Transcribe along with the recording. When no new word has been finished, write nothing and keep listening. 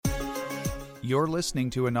You're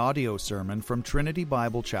listening to an audio sermon from Trinity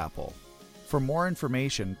Bible Chapel. For more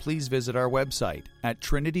information, please visit our website at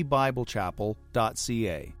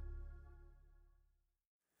trinitybiblechapel.ca.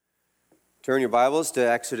 Turn your Bibles to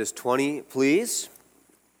Exodus 20, please.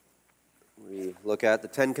 We look at the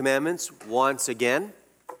Ten Commandments once again,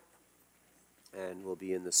 and we'll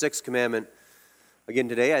be in the Sixth Commandment again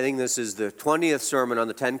today. I think this is the 20th sermon on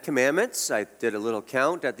the Ten Commandments. I did a little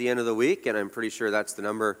count at the end of the week, and I'm pretty sure that's the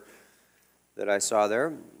number that I saw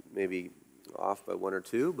there. Maybe off by one or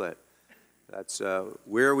two, but that's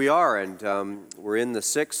where we are, and we're in the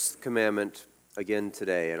Sixth Commandment again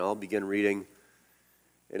today, and I'll begin reading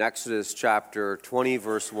in Exodus chapter 20,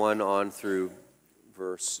 verse 1 on through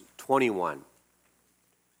verse 21.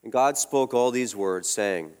 And God spoke all these words,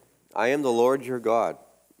 saying, I am the Lord your God,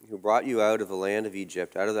 who brought you out of the land of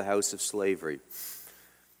Egypt, out of the house of slavery.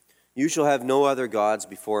 You shall have no other gods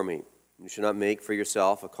before me. You shall not make for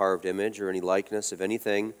yourself a carved image or any likeness of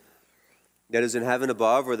anything that is in heaven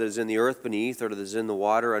above, or that is in the earth beneath, or that is in the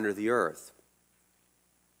water under the earth.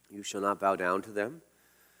 You shall not bow down to them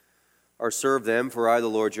or serve them, for I, the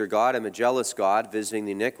Lord your God, am a jealous God, visiting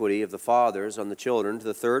the iniquity of the fathers on the children to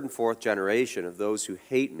the third and fourth generation of those who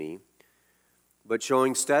hate me, but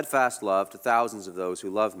showing steadfast love to thousands of those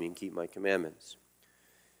who love me and keep my commandments.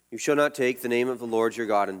 You shall not take the name of the Lord your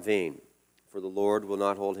God in vain, for the Lord will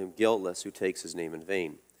not hold him guiltless who takes his name in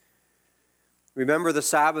vain. Remember the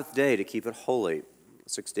Sabbath day to keep it holy.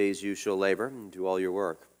 6 days you shall labor and do all your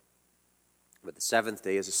work. But the seventh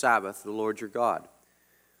day is a Sabbath to the Lord your God.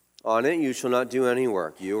 On it you shall not do any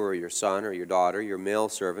work, you or your son or your daughter, your male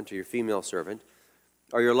servant or your female servant,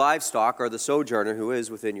 or your livestock, or the sojourner who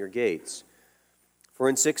is within your gates. For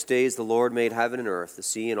in 6 days the Lord made heaven and earth, the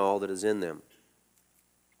sea and all that is in them,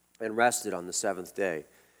 and rested on the seventh day.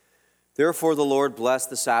 Therefore the Lord blessed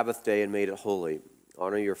the Sabbath day and made it holy.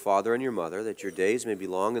 Honor your father and your mother, that your days may be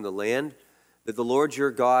long in the land that the Lord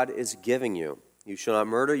your God is giving you. You shall not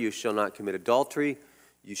murder, you shall not commit adultery,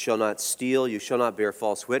 you shall not steal, you shall not bear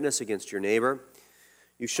false witness against your neighbor.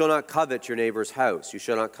 You shall not covet your neighbor's house, you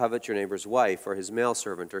shall not covet your neighbor's wife, or his male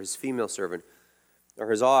servant, or his female servant,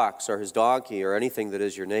 or his ox, or his donkey, or anything that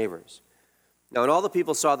is your neighbor's. Now when all the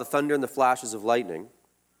people saw the thunder and the flashes of lightning,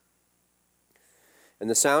 and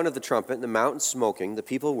the sound of the trumpet and the mountain smoking, the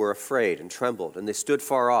people were afraid and trembled, and they stood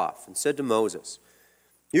far off and said to Moses,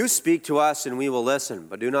 You speak to us and we will listen,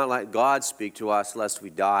 but do not let God speak to us lest we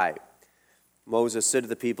die. Moses said to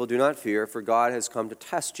the people, Do not fear, for God has come to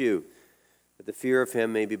test you, that the fear of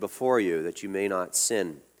him may be before you, that you may not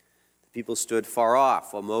sin. The people stood far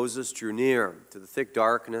off, while Moses drew near to the thick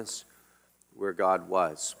darkness where God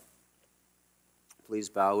was. Please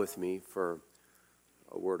bow with me for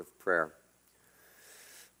a word of prayer.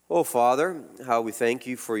 Oh, Father, how we thank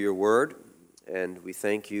you for your word, and we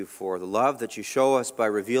thank you for the love that you show us by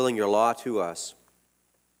revealing your law to us.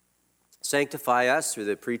 Sanctify us through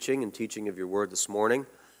the preaching and teaching of your word this morning.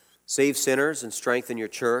 Save sinners and strengthen your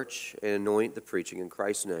church, and anoint the preaching in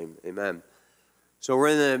Christ's name. Amen. So we're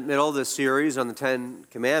in the middle of this series on the Ten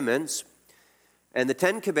Commandments, and the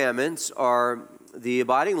Ten Commandments are the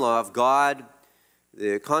abiding law of God,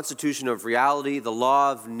 the constitution of reality, the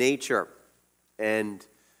law of nature, and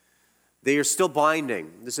they are still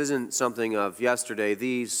binding. This isn't something of yesterday.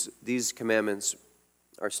 These commandments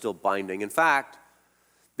are still binding. In fact,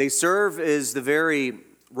 they serve as the very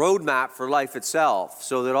roadmap for life itself,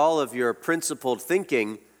 so that all of your principled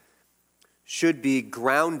thinking should be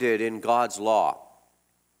grounded in God's law.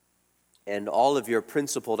 And all of your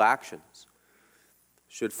principled actions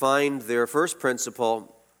should find their first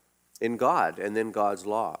principle in God and then God's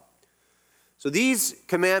law. So these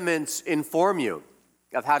commandments inform you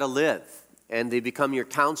of how to live, and they become your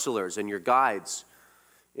counselors and your guides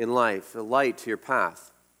in life, a light to your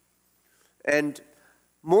path. And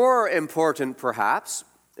more important, perhaps,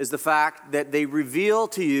 is the fact that they reveal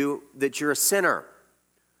to you that you're a sinner,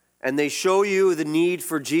 and they show you the need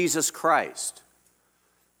for Jesus Christ,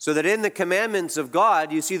 so that in the commandments of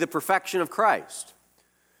God, you see the perfection of Christ,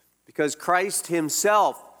 because Christ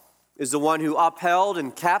himself is the one who upheld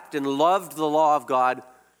and kept and loved the law of God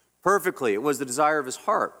perfectly. It was the desire of his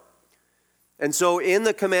heart. And so in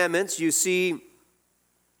the commandments, you see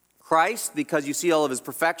Christ because you see all of his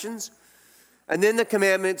perfections. And then the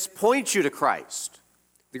commandments point you to Christ,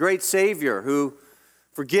 the great Savior who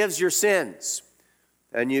forgives your sins.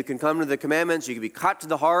 And you can come to the commandments, you can be cut to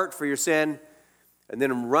the heart for your sin, and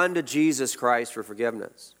then run to Jesus Christ for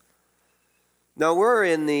forgiveness. Now we're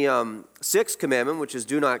in the sixth commandment, which is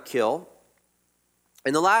do not kill.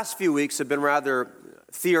 And the last few weeks have been rather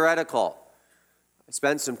theoretical. I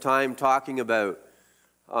spent some time talking about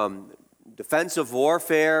defensive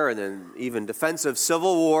warfare and then even defensive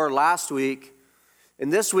civil war last week.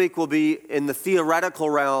 And this week will be in the theoretical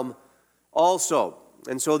realm also.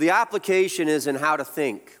 And so the application is in how to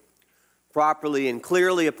think properly and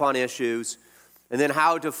clearly upon issues, and then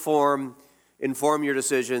how to inform your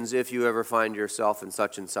decisions if you ever find yourself in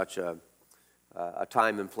such and such a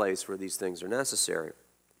time and place where these things are necessary.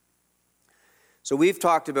 So we've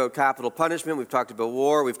talked about capital punishment, we've talked about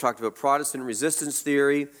war, we've talked about Protestant resistance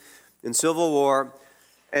theory and civil war.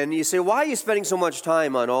 And you say, why are you spending so much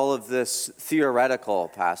time on all of this theoretical,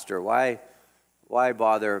 Pastor? Why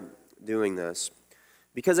bother doing this?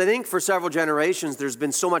 Because I think for several generations there's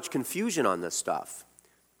been so much confusion on this stuff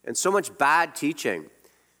and so much bad teaching.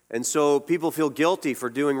 And so people feel guilty for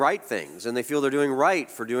doing right things, and they feel they're doing right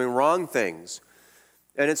for doing wrong things.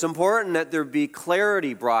 And it's important that there be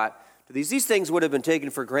clarity brought to these. These things would have been taken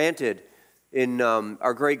for granted in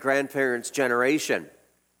our great-grandparents' generation.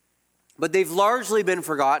 But they've largely been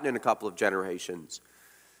forgotten in a couple of generations.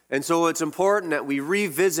 And so it's important that we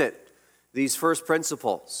revisit these first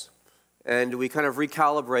principles and we kind of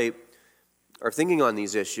recalibrate our thinking on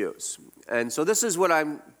these issues. And so this is one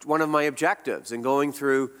of my objectives in going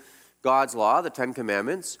through God's law, the Ten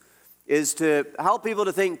Commandments, is to help people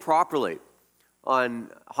to think properly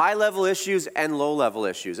on high-level issues and low-level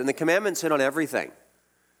issues. And the commandments hit on everything.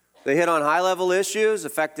 They hit on high-level issues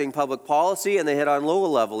affecting public policy, and they hit on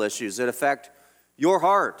lower-level issues that affect your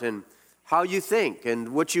heart and how you think and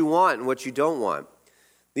what you want and what you don't want.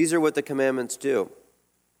 These are what the commandments do.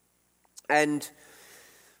 And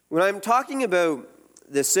when I'm talking about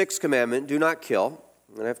the sixth commandment, do not kill,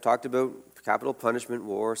 and I've talked about capital punishment,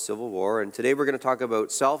 war, civil war, and today we're going to talk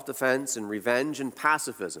about self-defense and revenge and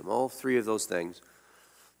pacifism, all three of those things.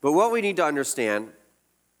 But what we need to understand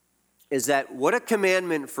is that what a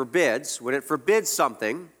commandment forbids, when it forbids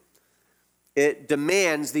something, it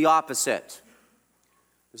demands the opposite.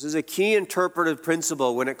 This is a key interpretive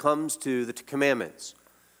principle when it comes to the commandments.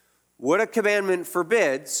 What a commandment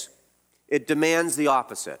forbids, it demands the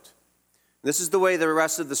opposite. This is the way the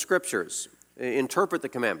rest of the scriptures interpret the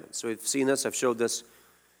commandments. So we've seen this, I've showed this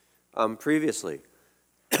previously.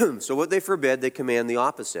 So what they forbid, they command the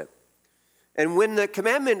opposite. And when the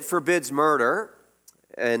commandment forbids murder,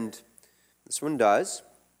 and this one does,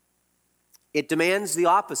 it demands the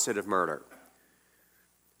opposite of murder.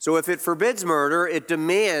 So if it forbids murder, it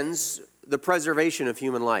demands the preservation of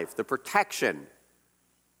human life, the protection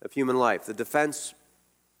of human life, the defense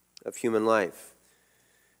of human life.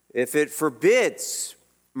 If it forbids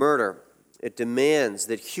murder, it demands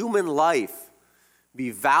that human life be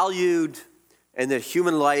valued and that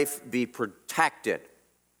human life be protected.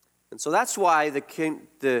 And so that's why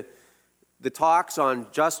the talks on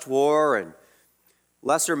just war and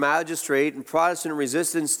lesser magistrate and Protestant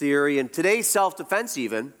resistance theory and today's self-defense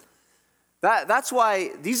even, that's why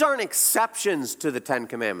these aren't exceptions to the Ten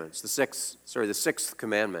Commandments, the sixth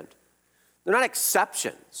commandment. They're not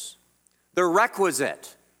exceptions. They're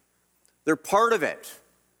requisite. They're part of it.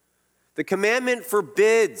 The commandment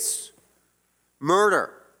forbids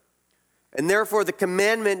murder, and therefore the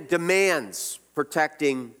commandment demands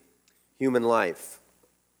protecting human life.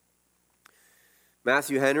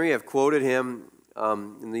 Matthew Henry, I've quoted him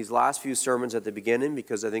in these last few sermons at the beginning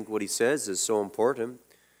because I think what he says is so important.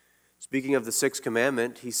 Speaking of the sixth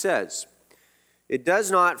commandment, he says, "It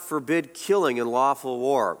does not forbid killing in lawful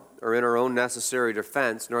war or in our own necessary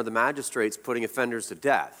defense, nor the magistrates putting offenders to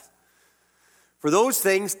death. For those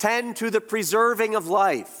things tend to the preserving of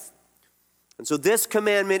life." And so this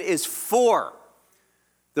commandment is for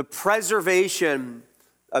the preservation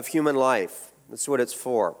of human life. That's what it's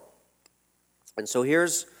for. And so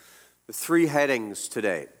here's the three headings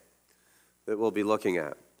today that we'll be looking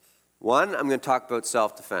at. One, I'm going to talk about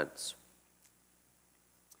self-defense.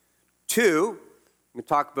 Two, I'm going to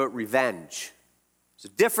talk about revenge.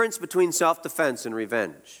 There's a difference between self-defense and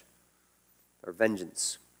revenge, or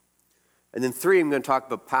vengeance. And then three, I'm going to talk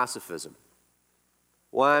about pacifism.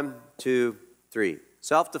 1, 2, 3.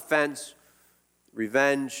 Self-defense,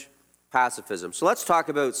 revenge, pacifism. So let's talk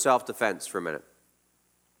about self-defense for a minute.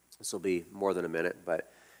 This will be more than a minute,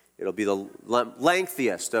 but it'll be the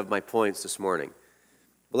lengthiest of my points this morning.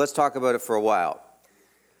 But let's talk about it for a while.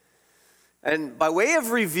 And by way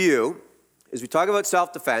of review, as we talk about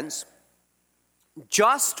self-defense,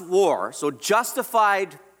 just war, so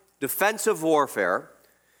justified defensive warfare,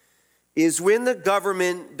 is when the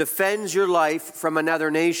government defends your life from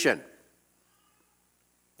another nation.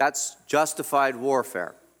 That's justified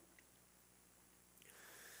warfare.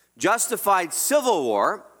 Justified civil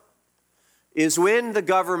war is when the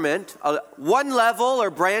government, one level or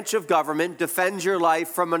branch of government, defends your life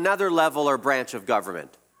from another level or branch of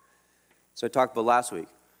government. So I talked about last week.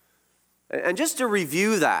 And just to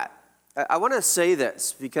review that, I want to say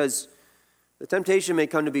this because the temptation may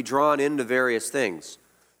come to be drawn into various things.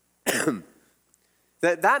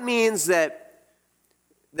 That means that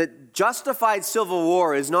justified civil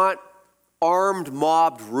war is not armed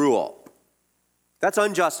mob rule. That's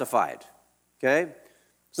unjustified, okay?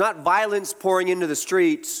 It's not violence pouring into the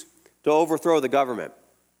streets to overthrow the government.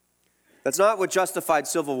 That's not what justified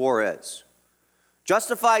civil war is.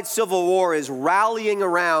 Justified civil war is rallying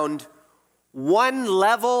around one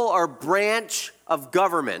level or branch of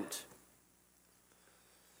government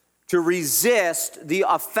to resist the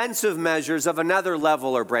offensive measures of another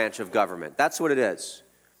level or branch of government. That's what it is.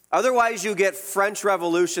 Otherwise, you get French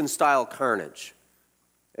Revolution-style carnage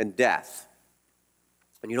and death.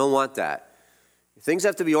 And you don't want that. Things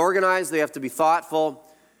have to be organized, they have to be thoughtful,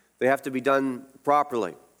 they have to be done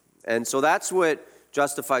properly. And so that's what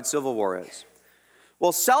justified civil war is.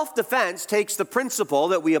 Well, self-defense takes the principle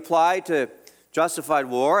that we apply to justified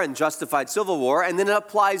war and justified civil war, and then it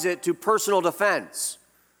applies it to personal defense.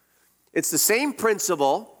 It's the same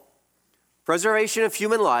principle, preservation of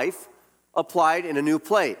human life, applied in a new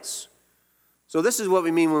place. So this is what we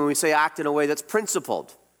mean when we say act in a way that's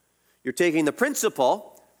principled. You're taking the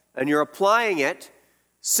principle and you're applying it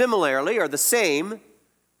similarly or the same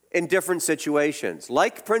in different situations.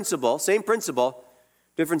 Like principle, same principle,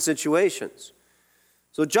 different situations.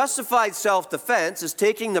 So justified self-defense is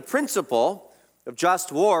taking the principle of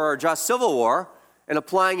just war or just civil war and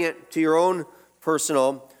applying it to your own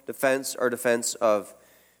personal defense or defense of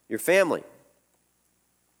your family.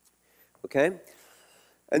 Okay?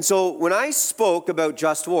 And so when I spoke about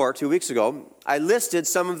just war 2 weeks ago, I listed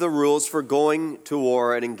some of the rules for going to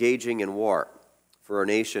war and engaging in war for a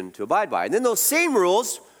nation to abide by. And then those same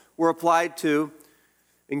rules were applied to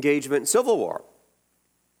engagement in civil war.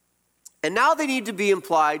 And now they need to be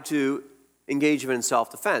applied to engagement in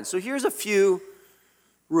self-defense. So here's a few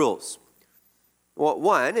rules. Well,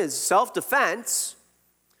 one is self-defense,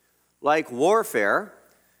 like warfare,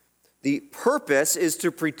 the purpose is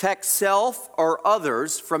to protect self or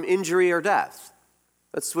others from injury or death.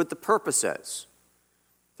 That's what the purpose is,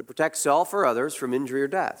 to protect self or others from injury or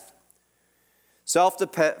death.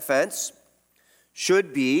 Self-defense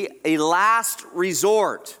should be a last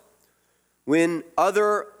resort when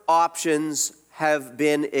other options have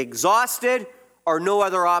been exhausted or no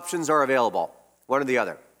other options are available. One or the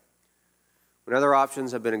other. When other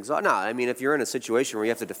options have been exhausted. Now, I mean, if you're in a situation where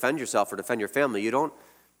you have to defend yourself or defend your family, you don't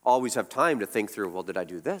always have time to think through, well, did I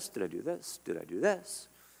do this? Did I do this? Did I do this?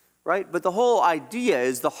 Right? But the whole idea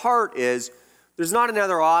is, the heart is, there's not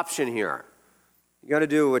another option here. You got to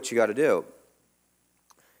do what you got to do.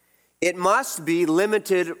 It must be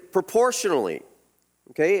limited proportionally.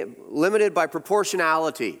 Okay? Limited by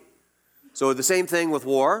proportionality. So the same thing with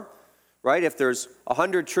war, right? If there's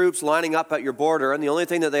 100 troops lining up at your border and the only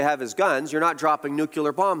thing that they have is guns, you're not dropping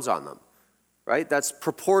nuclear bombs on them. Right? That's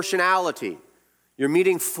proportionality. You're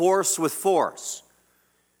meeting force with force.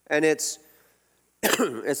 And it's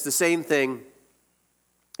it's the same thing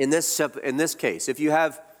in this case. If you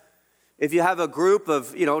have a group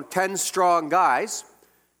of 10 strong guys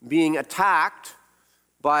being attacked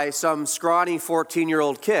by some scrawny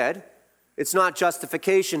 14-year-old kid, it's not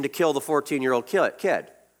justification to kill the 14-year-old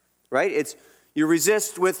kid. Right? You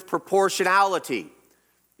resist with proportionality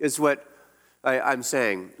is what I'm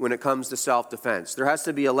saying when it comes to self-defense. There has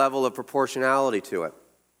to be a level of proportionality to it.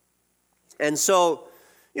 And so,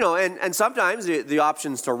 and sometimes the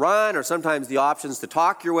option's to run, or sometimes the option's to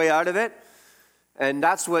talk your way out of it. And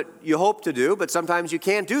that's what you hope to do, but sometimes you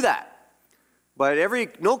can't do that. But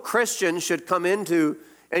no Christian should come into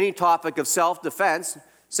any topic of self-defense,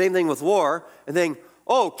 same thing with war, and think,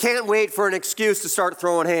 oh, can't wait for an excuse to start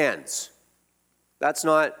throwing hands. That's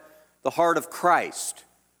not the heart of Christ.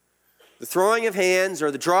 The throwing of hands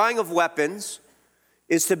or the drawing of weapons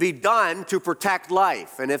is to be done to protect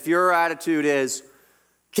life. And if your attitude is,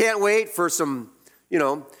 can't wait for some,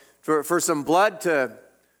 for some blood to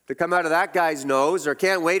come out of that guy's nose, or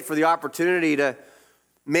can't wait for the opportunity to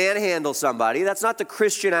manhandle somebody, that's not the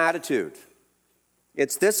Christian attitude.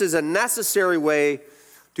 This is a necessary way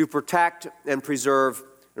to protect and preserve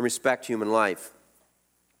and respect human life.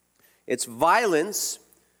 It's violence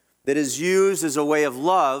that is used as a way of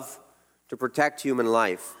love to protect human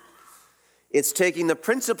life. It's taking the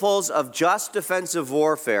principles of just defensive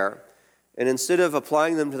warfare, and instead of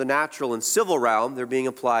applying them to the natural and civil realm, they're being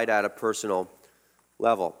applied at a personal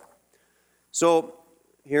level. So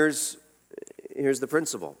here's the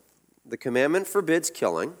principle. The commandment forbids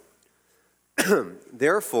killing.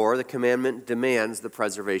 Therefore, the commandment demands the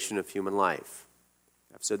preservation of human life.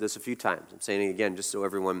 I've said this a few times. I'm saying it again just so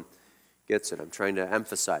everyone gets it. I'm trying to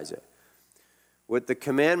emphasize it. What the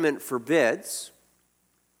commandment forbids,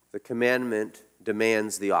 the commandment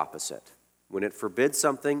demands the opposite. When it forbids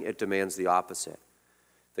something, it demands the opposite.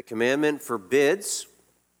 The commandment forbids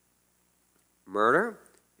murder.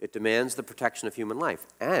 It demands the protection of human life.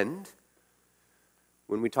 And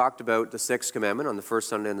when we talked about the sixth commandment on the first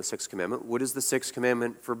Sunday and the sixth commandment, what does the sixth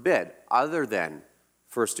commandment forbid other than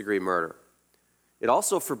first-degree murder? It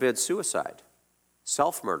also forbids suicide,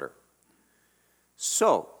 self-murder.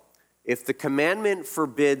 So, if the commandment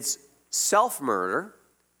forbids self-murder,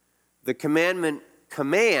 the commandment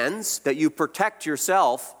commands that you protect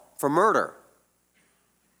yourself from murder.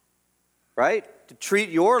 Right? To treat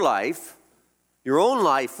your life, your own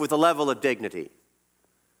life, with a level of dignity.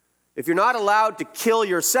 If you're not allowed to kill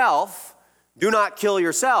yourself, do not kill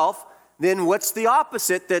yourself, then what's the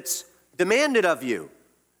opposite that's demanded of you?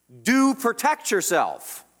 Do protect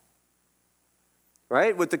yourself.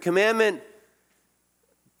 Right? What the commandment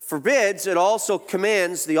forbids, it also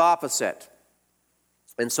commands the opposite.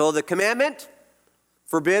 And so the commandment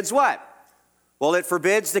forbids what? Well, it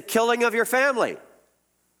forbids the killing of your family.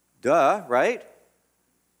 Duh, right?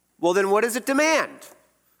 Well, then what does it demand?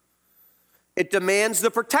 It demands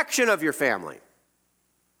the protection of your family.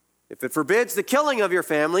 If it forbids the killing of your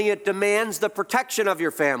family, it demands the protection of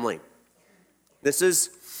your family. This is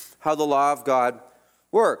how the law of God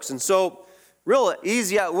works. And so, real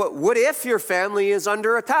easy, what if your family is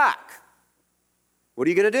under attack? What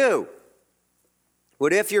are you going to do?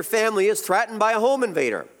 What if your family is threatened by a home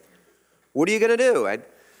invader? What are you going to do?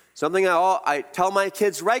 Something I tell my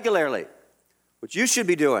kids regularly, what you should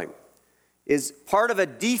be doing, is part of a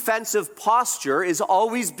defensive posture is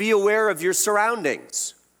always be aware of your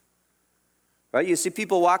surroundings. Right? You see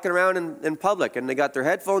people walking around in public and they got their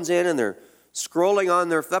headphones in and they're scrolling on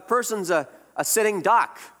that person's a sitting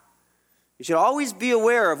duck. You should always be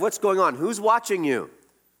aware of what's going on. Who's watching you?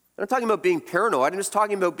 I'm not talking about being paranoid. I'm just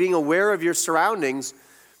talking about being aware of your surroundings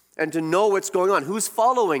and to know what's going on. Who's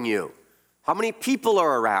following you? How many people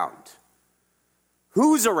are around?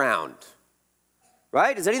 Who's around?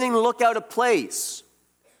 Right? Does anything look out of place?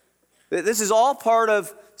 This is all part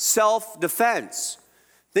of self-defense.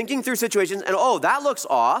 Thinking through situations and, that looks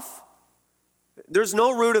off. There's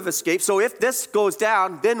no route of escape. So if this goes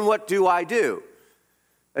down, then what do I do?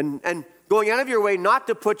 And going out of your way not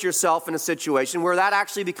to put yourself in a situation where that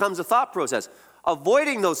actually becomes a thought process.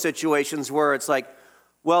 Avoiding those situations where it's like,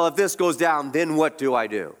 well, if this goes down, then what do I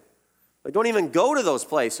do? Like, don't even go to those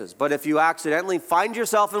places. But if you accidentally find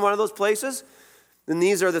yourself in one of those places, then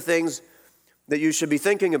these are the things that you should be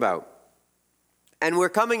thinking about. And we're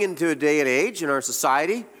coming into a day and age in our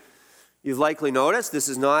society. You've likely noticed this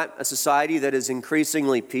is not a society that is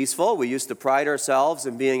increasingly peaceful. We used to pride ourselves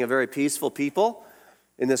in being a very peaceful people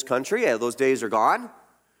in this country. Those days are gone.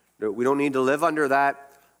 We don't need to live under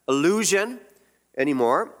that illusion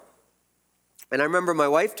anymore. And I remember my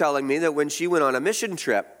wife telling me that when she went on a mission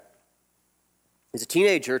trip as a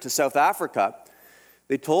teenager to South Africa,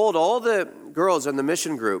 they told all the girls in the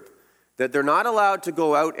mission group that they're not allowed to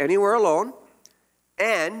go out anywhere alone,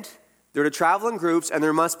 and they're to travel in groups, and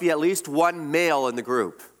there must be at least one male in the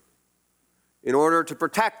group in order to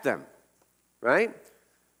protect them, right?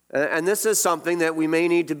 And this is something that we may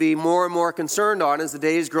need to be more and more concerned on as the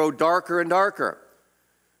days grow darker and darker.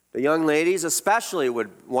 The young ladies especially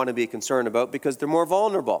would want to be concerned about because they're more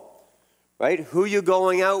vulnerable, right? Who are you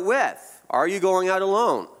going out with? Are you going out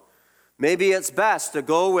alone? Maybe it's best to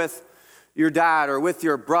go with your dad or with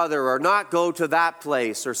your brother or not go to that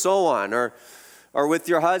place or so on, or with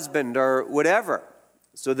your husband or whatever,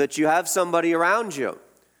 so that you have somebody around you.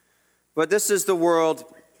 But this is the world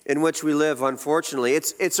in which we live, unfortunately.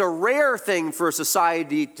 It's a rare thing for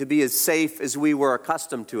society to be as safe as we were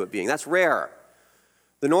accustomed to it being. That's rare.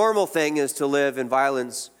 The normal thing is to live in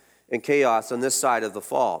violence and chaos on this side of the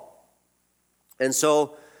fall. And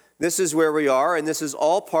so this is where we are, and this is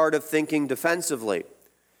all part of thinking defensively.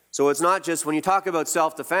 So it's not just, when you talk about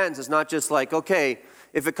self-defense, it's not just like, okay,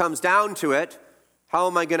 if it comes down to it, how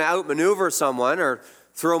am I going to outmaneuver someone or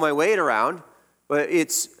throw my weight around? But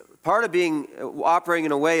it's part of operating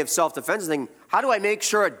in a way of self-defense, thinking, how do I make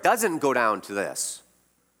sure it doesn't go down to this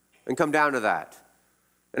and come down to that?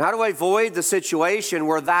 And how do I avoid the situation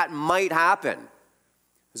where that might happen,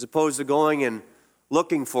 as opposed to going and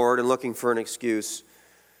looking for it and looking for an excuse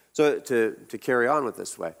to carry on with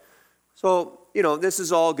this way? So, this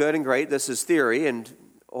is all good and great. This is theory, and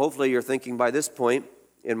hopefully you're thinking by this point,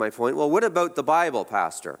 in my point, well, what about the Bible,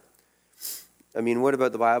 Pastor? What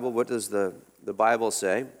about the Bible? What does the Bible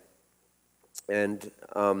say? And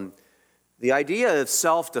The idea of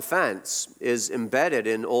self-defense is embedded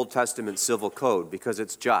in Old Testament civil code because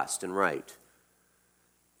it's just and right.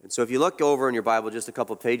 And so if you look over in your Bible just a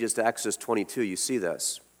couple pages to Exodus 22, you see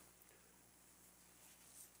this.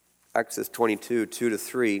 Exodus 22,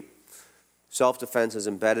 2-3, self-defense is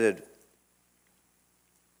embedded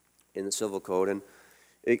in the civil code. And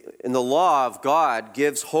in the law of God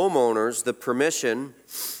gives homeowners the permission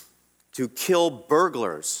to kill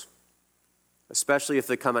burglars, especially if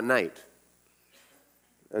they come at night.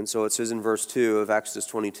 And so it says in verse 2 of Exodus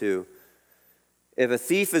 22, if a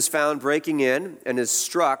thief is found breaking in and is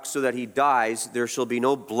struck so that he dies, there shall be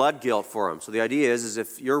no blood guilt for him. So the idea is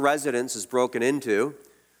if your residence is broken into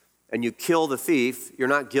and you kill the thief, you're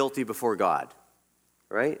not guilty before God,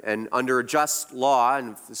 right? And under a just law,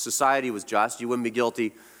 and if the society was just, you wouldn't be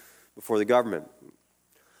guilty before the government.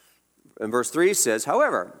 And verse 3 says,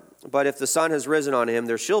 however, but if the sun has risen on him,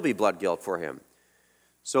 there shall be blood guilt for him.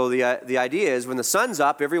 So the idea is when the sun's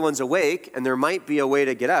up, everyone's awake, and there might be a way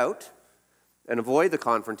to get out and avoid the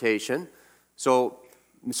confrontation. So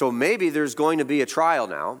maybe there's going to be a trial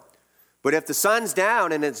now. But if the sun's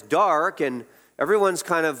down and it's dark and everyone's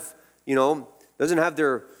kind of, doesn't have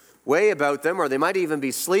their way about them, or they might even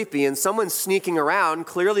be sleepy, and someone's sneaking around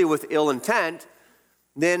clearly with ill intent,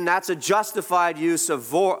 then that's a justified use of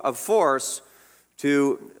force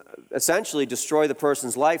to essentially destroy the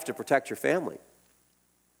person's life to protect your family,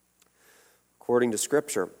 according to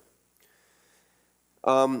Scripture.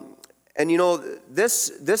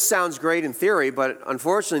 This sounds great in theory, but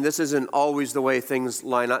unfortunately this isn't always the way things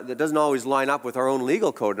line up. It doesn't always line up with our own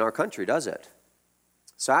legal code in our country, does it?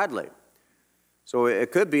 Sadly. So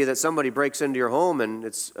it could be that somebody breaks into your home, and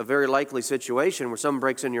it's a very likely situation where someone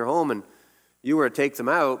breaks into your home and you were to take them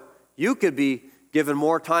out, you could be given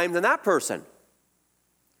more time than that person,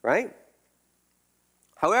 right?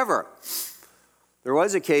 However, there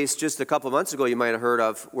was a case just a couple months ago you might have heard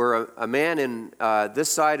of where a man in this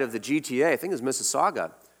side of the GTA, I think it was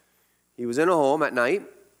Mississauga, he was in a home at night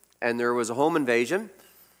and there was a home invasion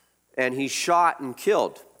and he shot and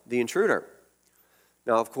killed the intruder.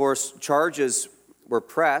 Now, of course, charges were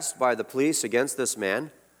pressed by the police against this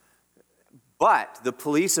man, but the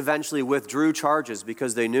police eventually withdrew charges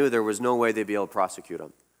because they knew there was no way they'd be able to prosecute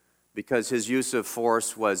him because his use of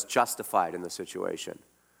force was justified in the situation.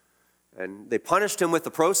 And they punished him with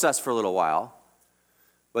the process for a little while,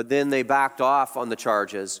 but then they backed off on the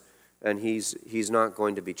charges, and he's not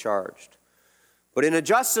going to be charged. But in a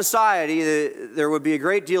just society, there would be a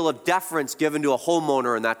great deal of deference given to a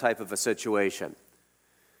homeowner in that type of a situation.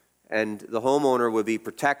 And the homeowner would be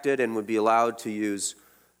protected and would be allowed to use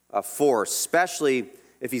force, especially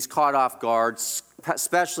if he's caught off guard,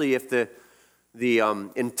 especially if the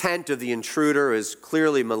intent of the intruder is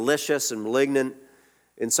clearly malicious and malignant.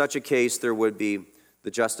 In such a case, there would be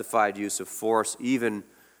the justified use of force, even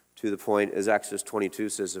to the point, as Exodus 22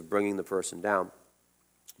 says, of bringing the person down.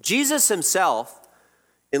 Jesus himself,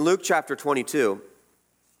 in Luke chapter 22,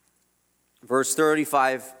 verse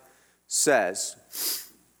 35 says,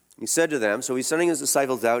 he said to them, so he's sending his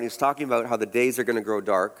disciples out, and he's talking about how the days are going to grow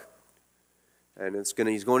dark, and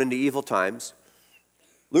he's going into evil times.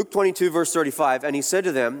 Luke 22, verse 35, and he said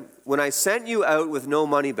to them, when I sent you out with no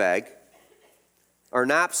money bag, or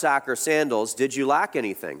knapsack or sandals, did you lack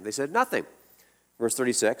anything? They said, nothing. Verse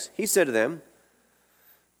 36, he said to them,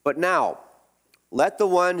 but now, let the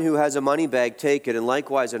one who has a money bag take it, and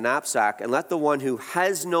likewise a knapsack, and let the one who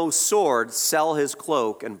has no sword sell his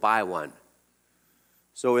cloak and buy one.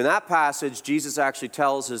 So in that passage, Jesus actually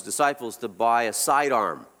tells his disciples to buy a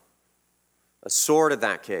sidearm, a sword in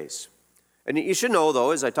that case. And you should know,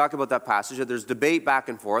 though, as I talk about that passage, that there's debate back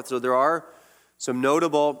and forth. So there are some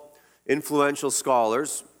notable, influential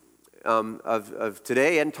scholars of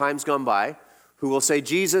today and times gone by who will say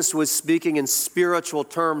Jesus was speaking in spiritual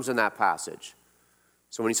terms in that passage.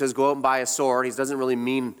 So when he says go out and buy a sword, he doesn't really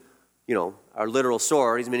mean, a literal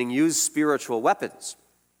sword. He's meaning use spiritual weapons.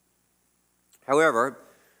 However,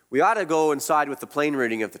 we ought to go inside with the plain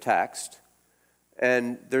reading of the text,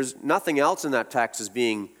 and there's nothing else in that text as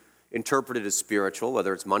being interpreted as spiritual,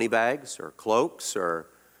 whether it's money bags or cloaks or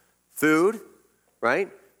food,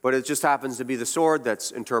 right? But it just happens to be the sword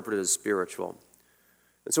that's interpreted as spiritual.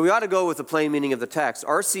 And so we ought to go with the plain meaning of the text.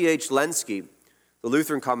 R.C.H. Lenski, the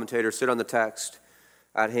Lutheran commentator, said on the text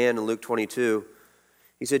at hand in Luke 22,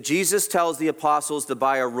 he said, Jesus tells the apostles to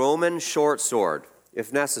buy a Roman short sword,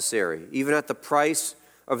 if necessary, even at the price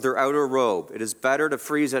of their outer robe. It is better to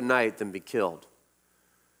freeze at night than be killed.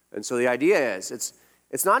 And so the idea is,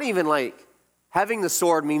 it's not even like having the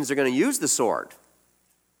sword means they're going to use the sword.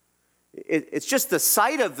 It's just the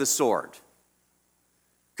sight of the sword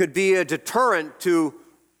could be a deterrent to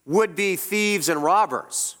would-be thieves and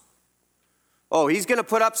robbers. Oh, he's going to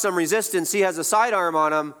put up some resistance. He has a sidearm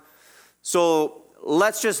on him, so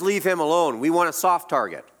let's just leave him alone. We want a soft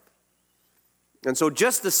target. And so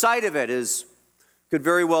just the sight of it could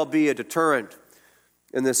very well be a deterrent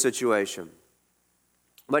in this situation.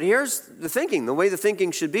 But here's the thinking, the way the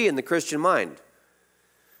thinking should be in the Christian mind.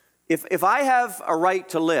 If I have a right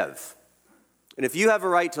to live, and if you have a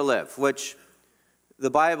right to live, which the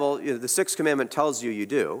Bible, the sixth commandment tells you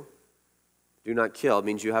do not kill. It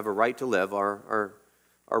means you have a right to live. Our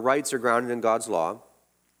rights are grounded in God's law.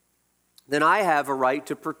 Then I have a right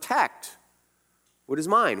to protect what is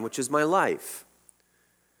mine, which is my life.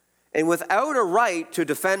 And without a right to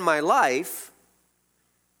defend my life,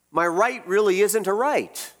 my right really isn't a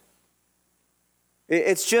right.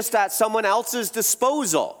 It's just at someone else's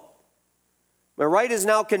disposal. My right is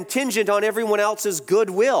now contingent on everyone else's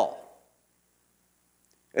goodwill.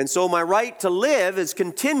 And so my right to live is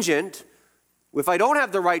contingent. If I don't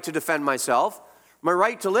have the right to defend myself, my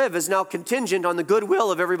right to live is now contingent on the goodwill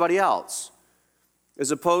of everybody else,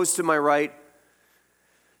 as opposed to my right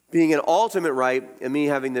being an ultimate right and me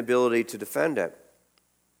having the ability to defend it.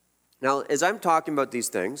 Now, as I'm talking about these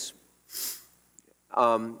things,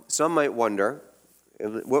 some might wonder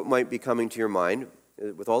what might be coming to your mind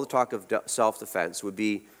with all the talk of self-defense would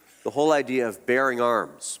be the whole idea of bearing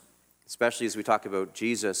arms, especially as we talk about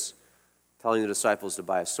Jesus telling the disciples to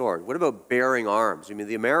buy a sword. What about bearing arms? I mean,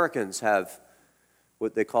 the Americans have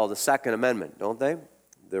what they call the Second Amendment, don't they?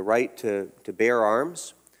 The right to bear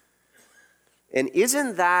arms. And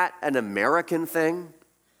isn't that an American thing?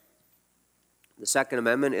 The Second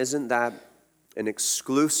Amendment, isn't that an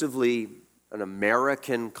exclusively an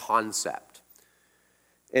American concept?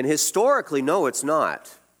 And historically, no, it's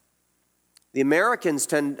not. The Americans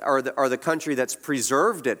are the country that's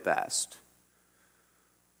preserved it best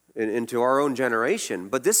into our own generation.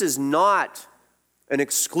 But this is not an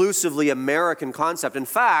exclusively American concept. In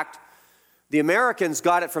fact, the Americans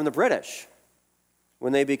got it from the British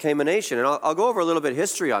when they became a nation. And I'll go over a little bit of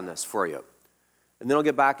history on this for you. And then I'll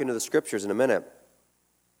get back into the scriptures in a minute.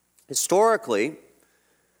 Historically,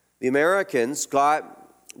 the Americans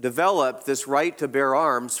developed this right to bear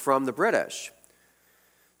arms from the British.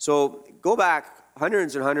 So go back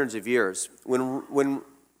hundreds and hundreds of years. When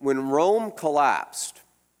Rome collapsed,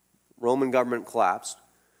 Roman government collapsed,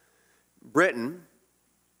 Britain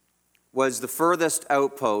was the furthest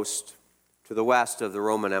outpost to the west of the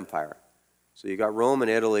Roman Empire. So you got Rome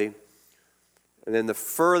and Italy, and then the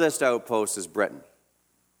furthest outpost is Britain.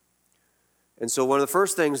 And so one of the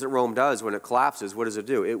first things that Rome does when it collapses, what does it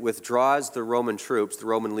do? It withdraws the Roman troops, the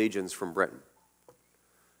Roman legions, from Britain.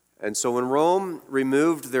 And so when Rome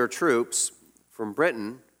removed their troops from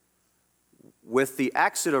Britain, with the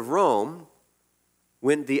exit of Rome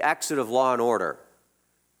went the exit of law and order.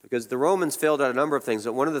 Because the Romans failed at a number of things,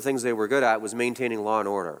 but one of the things they were good at was maintaining law and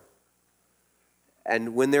order.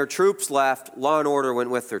 And when their troops left, law and order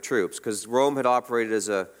went with their troops, because Rome had operated as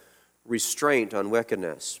a restraint on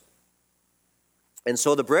wickedness. And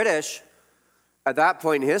so the British, at that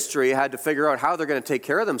point in history, had to figure out how they're going to take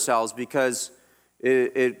care of themselves, because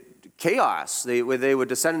chaos. They would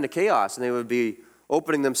descend into chaos, and they would be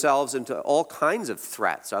opening themselves into all kinds of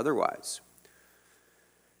threats otherwise.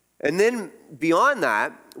 And then beyond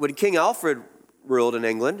that, when King Alfred ruled in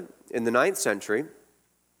England in the 9th century,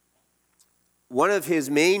 one of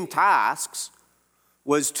his main tasks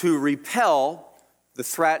was to repel the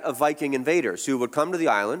threat of Viking invaders who would come to the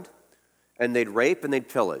island, and they'd rape and they'd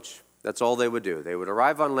pillage. That's all they would do. They would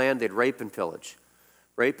arrive on land, they'd rape and pillage.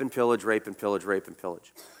 Rape and pillage, rape and pillage, rape and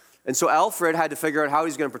pillage. And so Alfred had to figure out how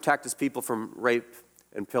he's going to protect his people from rape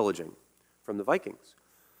and pillaging from the Vikings.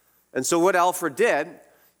 And so what Alfred did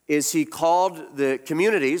is he called the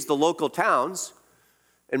communities, the local towns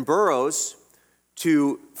and boroughs,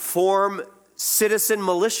 to form citizen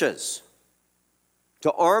militias,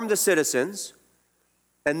 to arm the citizens,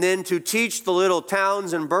 and then to teach the little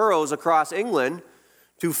towns and boroughs across England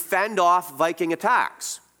to fend off Viking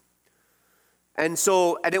attacks. And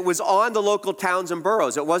it was on the local towns and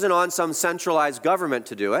boroughs. It wasn't on some centralized government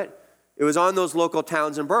to do it. It was on those local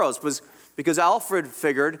towns and boroughs. Because Alfred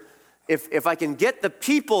figured, if I can get the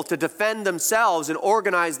people to defend themselves and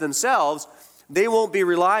organize themselves, they won't be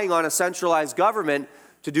relying on a centralized government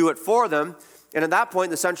to do it for them. And at that point,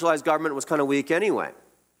 the centralized government was kind of weak anyway.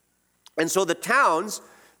 And so the towns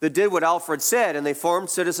that did what Alfred said, and they formed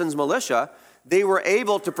citizens' militia, they were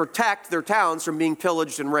able to protect their towns from being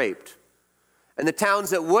pillaged and raped. And the towns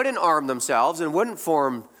that wouldn't arm themselves and wouldn't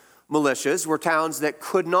form militias were towns that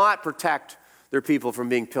could not protect their people from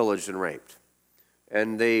being pillaged and raped.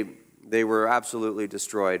 And they were absolutely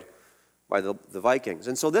destroyed by the Vikings.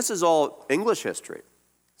 And so this is all English history.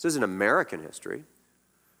 This isn't American history.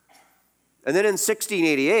 And then in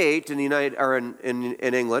 1688 in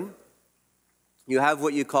England, you have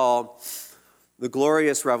what you call the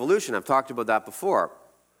Glorious Revolution. I've talked about that before.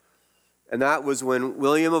 And that was when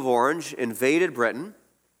William of Orange invaded Britain,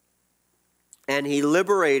 and he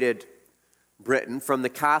liberated Britain from the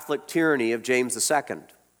Catholic tyranny of James II.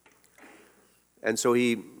 And so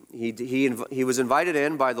he was invited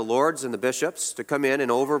in by the lords and the bishops to come in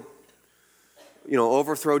and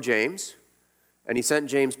overthrow James. And he sent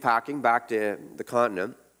James packing back to the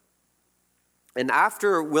continent. And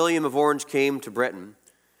after William of Orange came to Britain,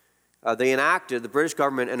 the British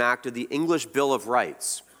government enacted the English Bill of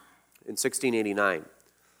Rights in 1689.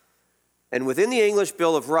 And within the English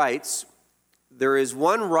Bill of Rights, there is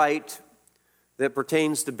one right that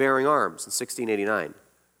pertains to bearing arms in 1689.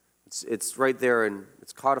 It's right there and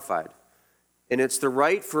it's codified. And it's the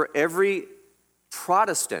right for every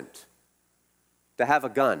Protestant to have a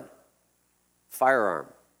gun, firearm.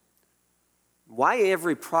 Why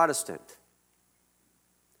every Protestant?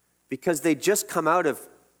 Because they just come out of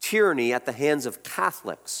tyranny at the hands of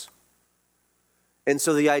Catholics. And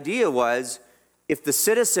so the idea was, if the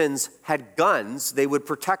citizens had guns, they would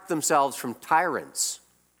protect themselves from tyrants.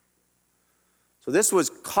 So this was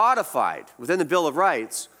codified within the Bill of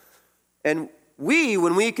Rights. And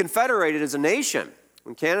when we confederated as a nation,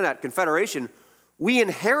 when Canada had Confederation, we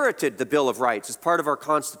inherited the Bill of Rights as part of our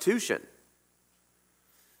Constitution.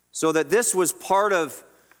 So that this was part of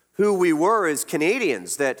who we were as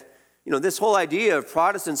Canadians, that this whole idea of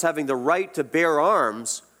Protestants having the right to bear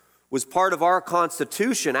arms was part of our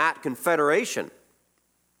Constitution at Confederation.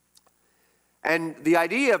 And the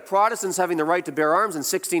idea of Protestants having the right to bear arms in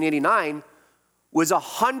 1689 was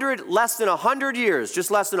less than 100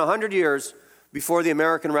 years before the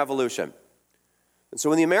American Revolution. And so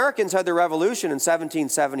when the Americans had their revolution in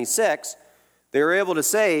 1776, they were able to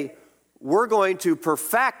say, we're going to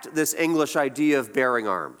perfect this English idea of bearing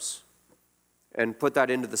arms and put that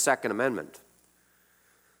into the Second Amendment.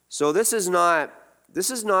 So this is not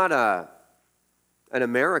an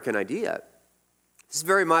American idea. This is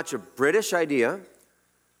very much a British idea,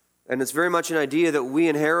 and it's very much an idea that we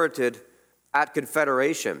inherited at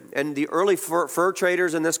Confederation. And the early fur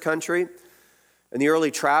traders in this country and the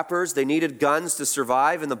early trappers, they needed guns to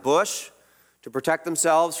survive in the bush, to protect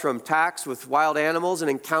themselves from attacks with wild animals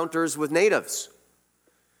and encounters with natives.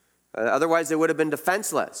 Otherwise, they would have been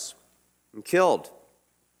defenseless and killed.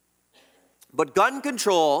 But gun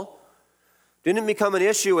control didn't become an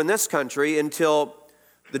issue in this country until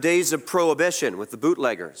the days of Prohibition with the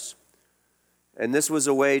bootleggers. And this was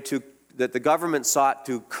a way that the government sought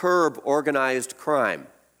to curb organized crime,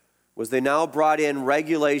 was they now brought in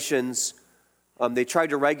regulations. They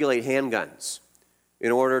tried to regulate handguns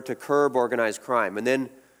in order to curb organized crime. And then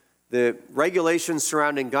the regulations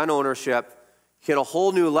surrounding gun ownership hit a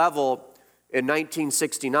whole new level in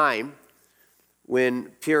 1969 when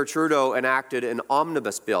Pierre Trudeau enacted an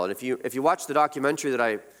omnibus bill. And if you watch the documentary that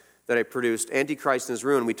I produced, Antichrist in His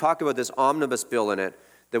Ruin, we talk about this omnibus bill in it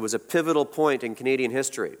that was a pivotal point in Canadian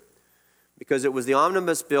history, because it was the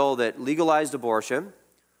omnibus bill that legalized abortion,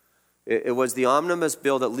 it was the omnibus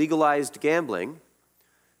bill that legalized gambling,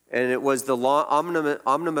 and it was the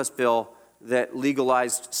omnibus bill that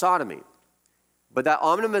legalized sodomy. But that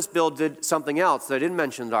omnibus bill did something else that I didn't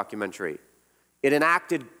mention in the documentary. It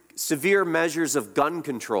enacted severe measures of gun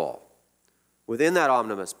control within that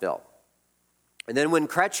omnibus bill. And then when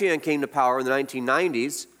Chrétien came to power in the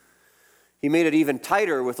 1990s, he made it even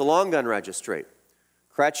tighter with the long gun registry.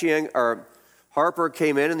 Harper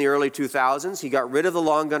came in the early 2000s. He got rid of the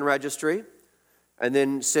long gun registry. And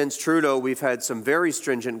then since Trudeau, we've had some very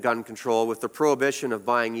stringent gun control with the prohibition of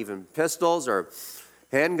buying even pistols or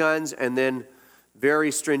handguns, and then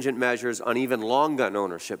very stringent measures on even long gun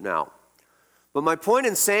ownership now. But my point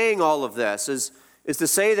in saying all of this is to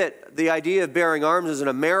say that the idea of bearing arms as an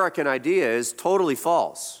American idea is totally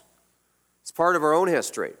false. It's part of our own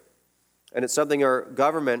history. And it's something our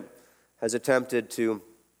government has attempted to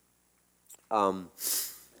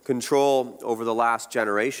control over the last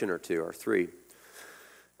generation or two or three.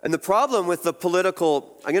 And the problem with the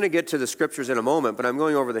political, I'm going to get to the scriptures in a moment, but I'm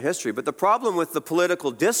going over the history. But the problem with the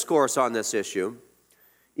political discourse on this issue,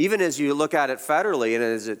 even as you look at it federally and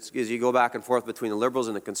as you go back and forth between the liberals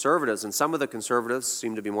and the conservatives, and some of the conservatives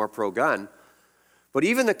seem to be more pro-gun, but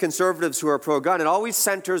even the conservatives who are pro-gun, it always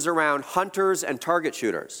centers around hunters and target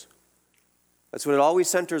shooters. That's what it always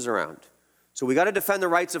centers around. So we got to defend the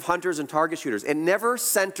rights of hunters and target shooters. It never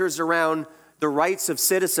centers around the rights of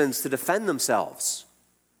citizens to defend themselves.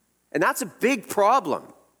 And that's a big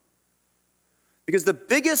problem. Because the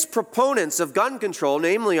biggest proponents of gun control,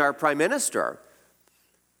 namely our Prime Minister,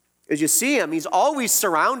 as you see him, he's always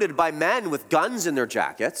surrounded by men with guns in their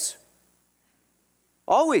jackets.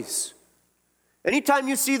 Always. Anytime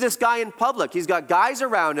you see this guy in public, he's got guys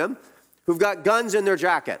around him who've got guns in their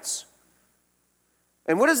jackets.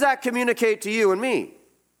 And what does that communicate to you and me?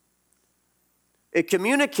 It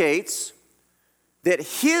communicates that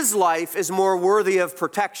his life is more worthy of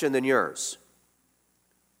protection than yours.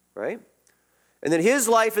 Right? And that his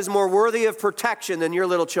life is more worthy of protection than your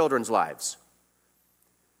little children's lives.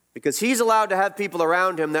 Because he's allowed to have people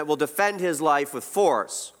around him that will defend his life with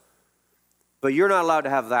force. But you're not allowed to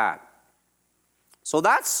have that. So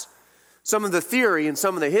that's some of the theory and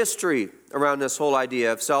some of the history around this whole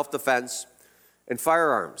idea of self-defense and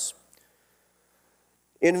firearms.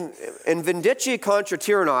 In Vindici contra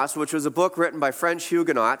Tyrannos, which was a book written by French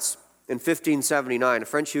Huguenots in 1579, a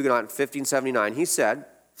French Huguenot in 1579, he said,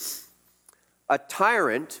 "A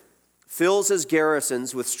tyrant fills his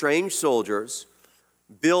garrisons with strange soldiers,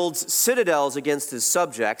 builds citadels against his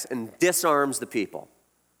subjects, and disarms the people."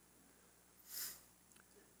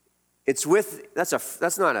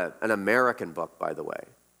 That's not an American book, by the way.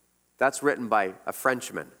 That's written by a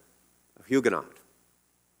Frenchman, a Huguenot,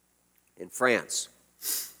 in France.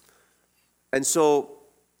 And so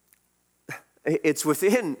it's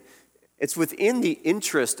within the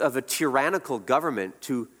interest of a tyrannical government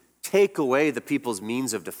to take away the people's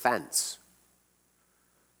means of defense.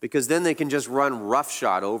 Because then they can just run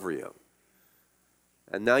roughshod over you.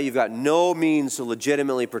 And now you've got no means to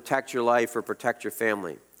legitimately protect your life or protect your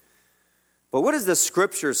family. But what does the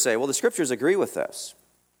Scriptures say? Well, the Scriptures agree with this.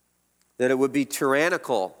 That it would be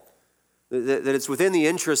tyrannical, that it's within the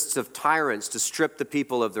interests of tyrants to strip the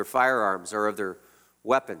people of their firearms or of their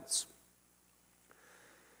weapons.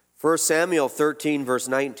 1 Samuel 13, verse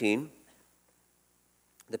 19,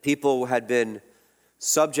 the people had been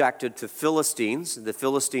subjected to Philistines. The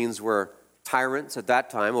Philistines were tyrants at that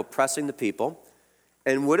time, oppressing the people.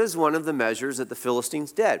 And what is one of the measures that the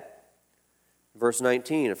Philistines did? Verse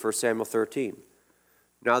 19 of 1 Samuel 13.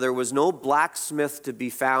 "Now there was no blacksmith to be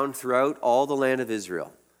found throughout all the land of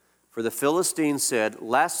Israel. For the Philistines said,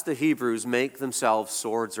 'Lest the Hebrews make themselves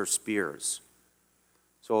swords or spears.'"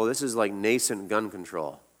 So this is like nascent gun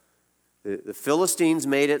control. The Philistines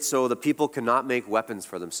made it so the people cannot make weapons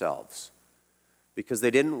for themselves because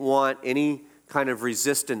they didn't want any kind of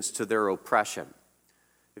resistance to their oppression.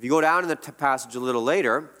 If you go down in the passage a little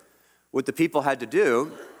later, what the people had to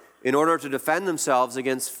do in order to defend themselves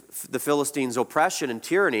against the Philistines' oppression and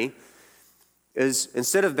tyranny is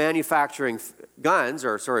instead of manufacturing guns,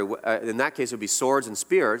 in that case it would be swords and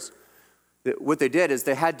spears, what they did is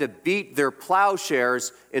they had to beat their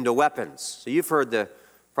plowshares into weapons. So you've heard the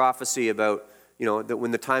prophecy about, that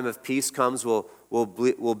when the time of peace comes,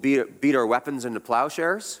 we'll beat our weapons into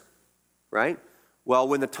plowshares, right? Well,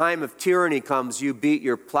 when the time of tyranny comes, you beat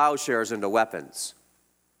your plowshares into weapons.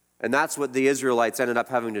 And that's what the Israelites ended up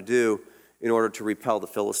having to do in order to repel the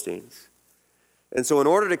Philistines. And so in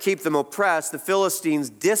order to keep them oppressed, the Philistines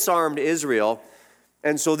disarmed Israel.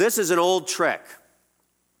 And so this is an old trick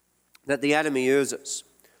that the enemy uses.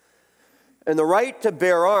 And the right to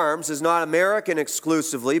bear arms is not American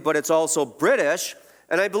exclusively, but it's also British.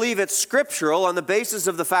 And I believe it's scriptural on the basis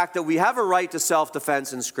of the fact that we have a right to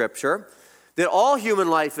self-defense in Scripture, that all human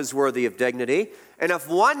life is worthy of dignity. And if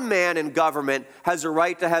one man in government has a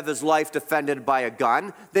right to have his life defended by a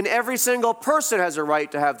gun, then every single person has a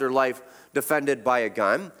right to have their life defended by a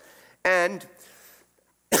gun. And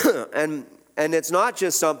it's not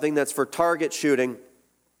just something that's for target shooting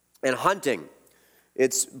and hunting.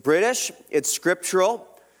 It's British, it's scriptural,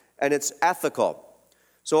 and it's ethical.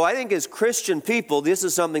 So I think as Christian people, this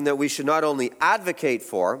is something that we should not only advocate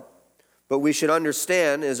for, but we should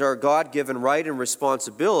understand as our God-given right and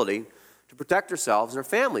responsibility to protect ourselves and our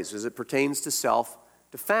families as it pertains to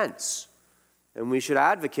self-defense. And we should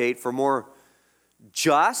advocate for more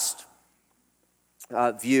just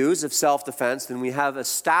views of self-defense than we have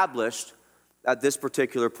established at this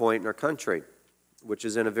particular point in our country, which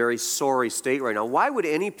is in a very sorry state right now. Why would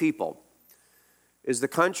any people, as the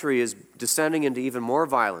country is descending into even more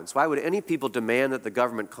violence, why would any people demand that the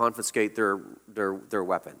government confiscate their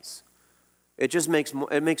weapons? It just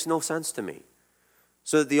makes no sense to me.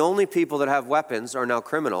 So that the only people that have weapons are now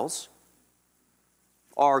criminals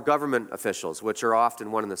or government officials, which are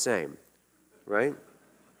often one and the same, right?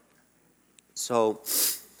 So,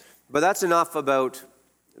 but that's enough about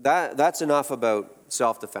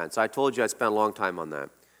self-defense. I told you I spent a long time on that,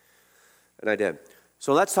 and I did.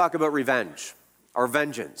 So let's talk about revenge, or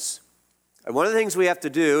vengeance. And one of the things we have to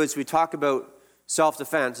do as we talk about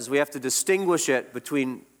self-defense is we have to distinguish it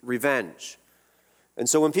between revenge. And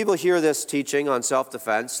so when people hear this teaching on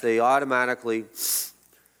self-defense, they automatically,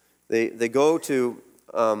 they go to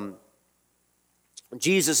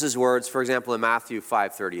Jesus' words, for example, in Matthew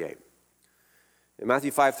 5:38. In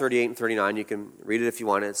Matthew 5:38 and 39, you can read it if you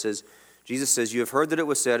want. It says, Jesus says, "You have heard that it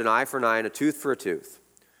was said, an eye for an eye and a tooth for a tooth.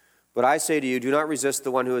 But I say to you, do not resist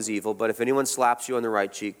the one who is evil, but if anyone slaps you on the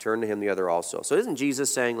right cheek, turn to him the other also." So isn't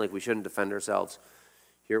Jesus saying like we shouldn't defend ourselves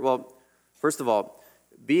here? Well, first of all,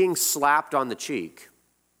 being slapped on the cheek,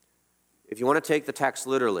 if you want to take the text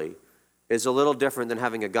literally, is a little different than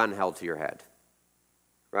having a gun held to your head,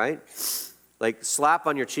 right? Like slap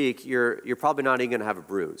on your cheek, you're probably not even going to have a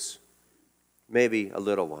bruise, maybe a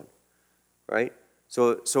little one, right?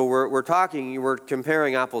 So we're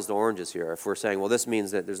comparing apples to oranges here if we're saying, well, this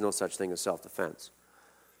means that there's no such thing as self-defense.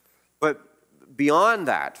 But beyond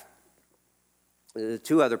that,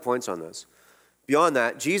 two other points on this. Beyond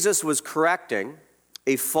that, Jesus was correcting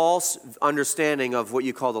a false understanding of what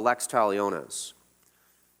you call the lex talionis.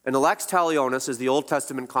 And the lex talionis is the Old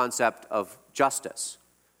Testament concept of justice.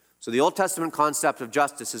 So the Old Testament concept of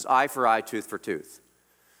justice is eye for eye, tooth for tooth.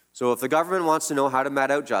 So if the government wants to know how to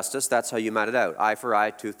mete out justice, that's how you mete it out. Eye for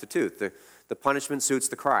eye, tooth to tooth. The punishment suits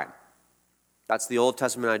the crime. That's the Old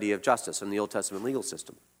Testament idea of justice and the Old Testament legal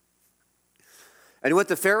system. And what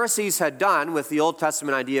the Pharisees had done with the Old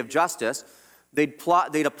Testament idea of justice, they'd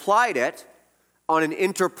applied it on an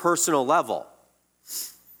interpersonal level.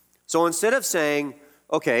 So instead of saying,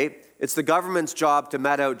 okay, it's the government's job to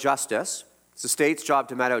mete out justice, it's the state's job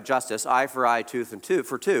to mete out justice, eye for eye, tooth and tooth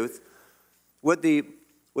for tooth, what the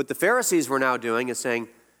Pharisees were now doing is saying,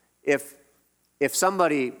 if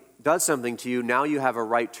somebody does something to you, now you have a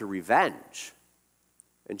right to revenge.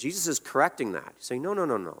 And Jesus is correcting that. He's saying,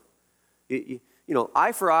 no. You know,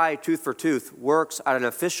 eye for eye, tooth for tooth works at an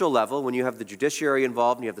official level when you have the judiciary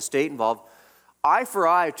involved and you have the state involved. Eye for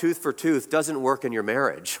eye, tooth for tooth doesn't work in your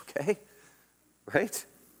marriage, okay? Right?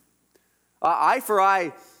 Eye for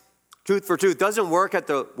eye, tooth for tooth doesn't work at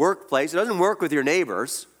the workplace. It doesn't work with your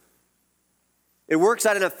neighbors. It works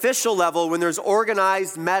at an official level when there's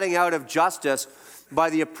organized meting out of justice by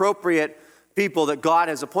the appropriate people that God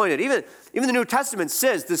has appointed. Even the New Testament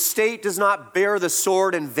says the state does not bear the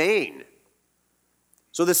sword in vain.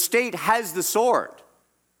 So the state has the sword.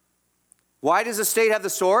 Why does the state have the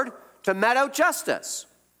sword? To mete out justice.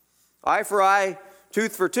 Eye for eye,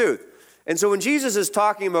 tooth for tooth. And so when Jesus is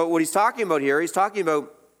talking about what he's talking about here, he's talking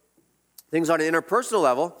about things on an interpersonal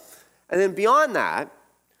level. And then beyond that,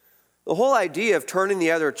 the whole idea of turning the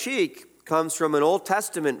other cheek comes from an Old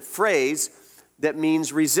Testament phrase that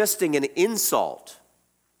means resisting an insult.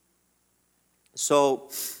 So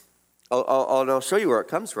I'll show you where it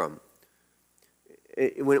comes from.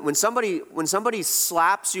 When somebody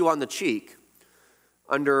slaps you on the cheek,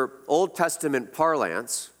 under Old Testament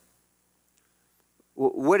parlance,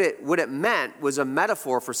 what it meant was a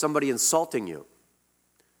metaphor for somebody insulting you.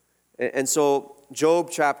 And so Job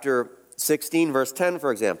chapter 16, verse 10,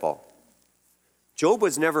 for example. Job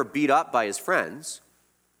was never beat up by his friends,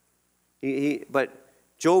 but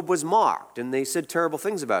Job was mocked, and they said terrible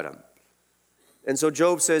things about him. And so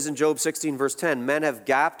Job says in Job 16, verse 10, men have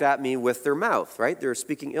gaped at me with their mouth, right? They're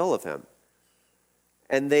speaking ill of him.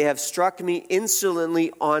 And they have struck me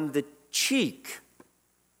insolently on the cheek.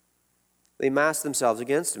 They massed themselves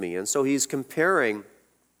against me. And so he's comparing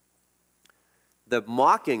the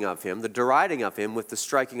mocking of him, the deriding of him, with the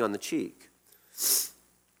striking on the cheek.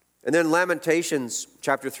 And then Lamentations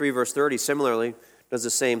chapter 3, verse 30, similarly, does the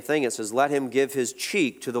same thing. It says, let him give his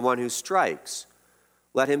cheek to the one who strikes.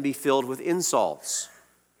 Let him be filled with insults.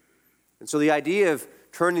 And so the idea of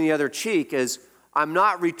turning the other cheek is, I'm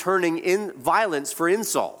not returning in violence for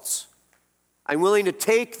insults. I'm willing to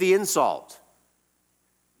take the insult.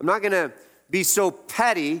 I'm not going to be so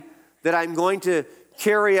petty that I'm going to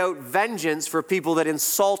carry out vengeance for people that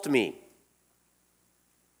insult me.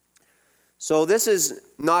 So this is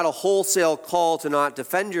not a wholesale call to not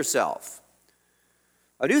defend yourself.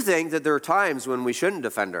 I do think that there are times when we shouldn't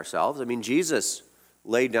defend ourselves. I mean, Jesus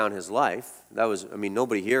laid down his life.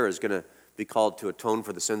 Nobody here is going to be called to atone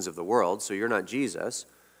for the sins of the world, so you're not Jesus.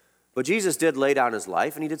 But Jesus did lay down his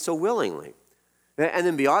life, and he did so willingly. And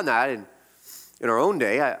then beyond that, in our own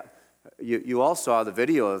day, you all saw the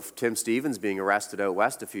video of Tim Stevens being arrested out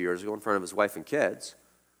west a few years ago in front of his wife and kids.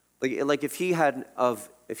 Like if he had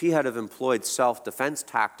employed self-defense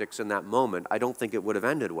tactics in that moment, I don't think it would have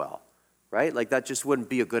ended well, right? Like that just wouldn't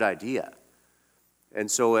be a good idea. And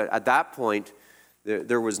so at that point,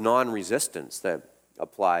 there was non-resistance that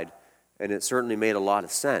applied, and it certainly made a lot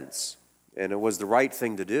of sense. And it was the right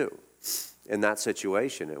thing to do in that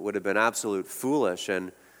situation. It would have been absolute foolish,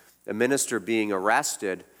 and a minister being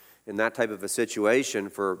arrested in that type of a situation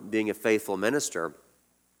for being a faithful minister,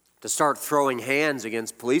 to start throwing hands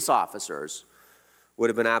against police officers would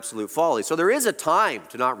have been absolute folly. So there is a time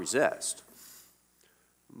to not resist.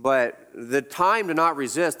 But the time to not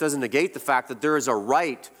resist doesn't negate the fact that there is a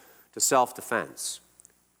right to self-defense.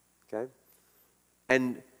 Okay?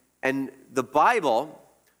 And the Bible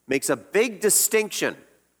makes a big distinction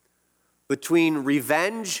between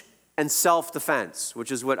revenge and self-defense, which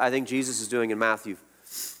is what I think Jesus is doing in Matthew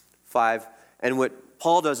 5, and what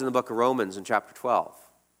Paul does in the book of Romans in chapter 12.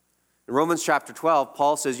 In Romans chapter 12,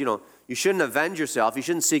 Paul says, you shouldn't avenge yourself, you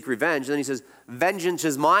shouldn't seek revenge. And then he says, vengeance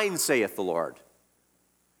is mine, saith the Lord.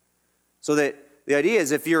 So that the idea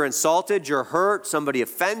is if you're insulted, you're hurt, somebody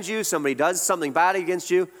offends you, somebody does something bad against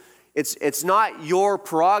you, it's not your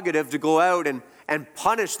prerogative to go out and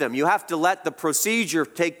punish them. You have to let the procedure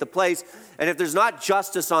take the place. And if there's not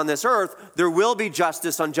justice on this earth, there will be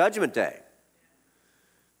justice on Judgment Day.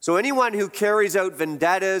 So anyone who carries out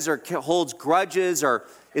vendettas or holds grudges or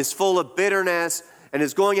is full of bitterness and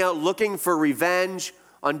is going out looking for revenge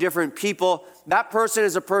on different people, that person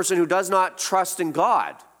is a person who does not trust in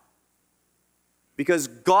God. Because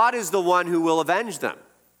God is the one who will avenge them.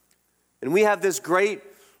 And we have this great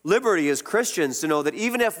liberty as Christians to know that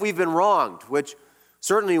even if we've been wronged, which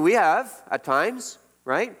certainly we have at times,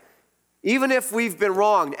 right? Even if we've been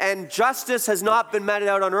wronged and justice has not been meted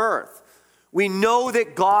out on earth, we know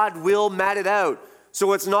that God will met it out.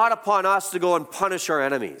 So it's not upon us to go and punish our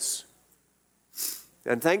enemies.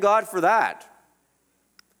 And thank God for that.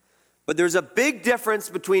 But there's a big difference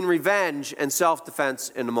between revenge and self-defense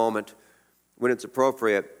in a moment, when it's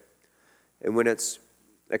appropriate and when it's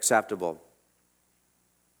acceptable.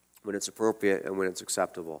 When it's appropriate and when it's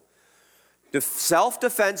acceptable.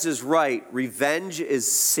 Self-defense is right. Revenge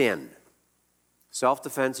is sin.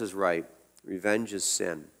 Self-defense is right. Revenge is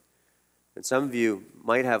sin. And some of you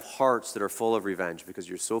might have hearts that are full of revenge because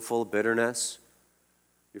you're so full of bitterness.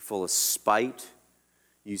 You're full of spite.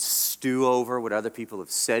 You stew over what other people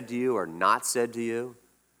have said to you or not said to you.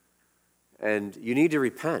 And you need to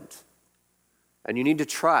repent. And you need to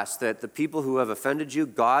trust that the people who have offended you,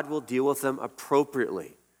 God will deal with them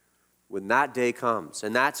appropriately when that day comes.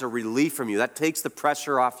 And that's a relief from you. That takes the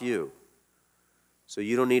pressure off you. So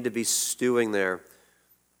you don't need to be stewing there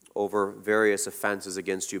over various offenses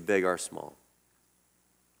against you, big or small.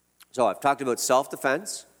 So I've talked about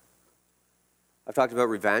self-defense. I've talked about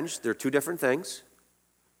revenge. They're two different things.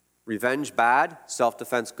 Revenge bad,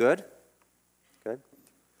 self-defense good. Okay.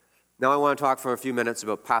 Now I want to talk for a few minutes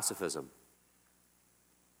about pacifism.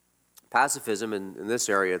 Pacifism in this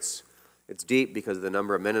area, it's deep because of the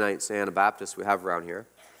number of Mennonites and Anabaptists we have around here,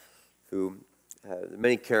 who have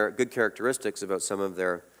many good characteristics about some of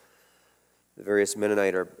the various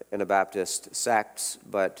Mennonite or Anabaptist sects,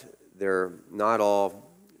 but they're not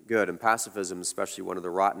all good. And pacifism is especially one of the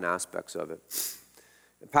rotten aspects of it.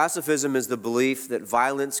 And pacifism is the belief that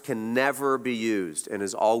violence can never be used and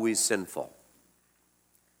is always sinful.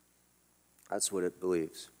 That's what it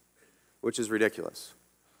believes, which is ridiculous.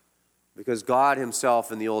 Because God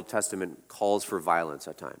himself in the Old Testament calls for violence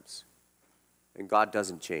at times. And God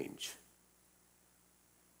doesn't change.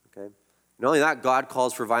 Okay? Not only that, God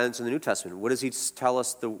calls for violence in the New Testament. What does he tell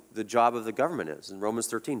us the job of the government is? In Romans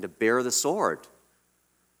 13, to bear the sword.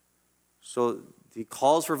 So he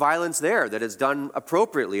calls for violence there, that it's done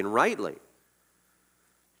appropriately and rightly.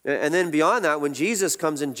 And then beyond that, when Jesus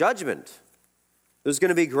comes in judgment, there's going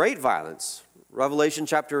to be great violence. Revelation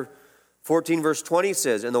chapter 14 verse 20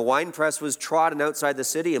 says, and the winepress was trodden outside the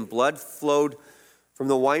city, and blood flowed from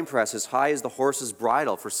the winepress as high as the horse's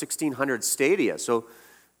bridle for 1,600 stadia. So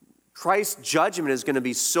Christ's judgment is going to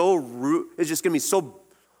be so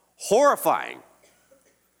horrifying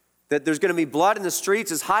that there's going to be blood in the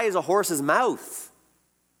streets as high as a horse's mouth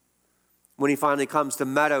when he finally comes to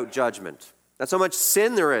met out judgment. That's how much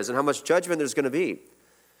sin there is and how much judgment there's going to be.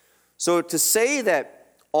 So to say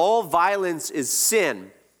that all violence is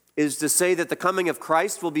sin is to say that the coming of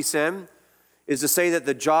Christ will be sin, is to say that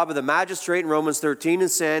the job of the magistrate in Romans 13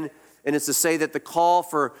 is sin, and it's to say that the call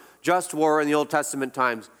for just war in the Old Testament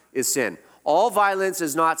times is sin. All violence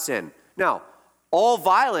is not sin. Now, all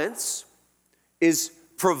violence is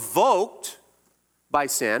provoked by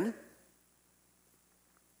sin.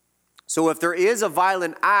 So if there is a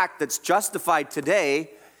violent act that's justified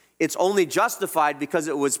today, it's only justified because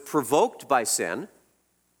it was provoked by sin.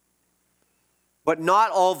 But not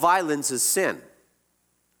all violence is sin.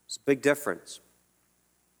 It's a big difference.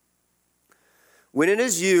 When it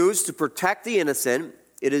is used to protect the innocent,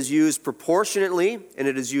 it is used proportionately and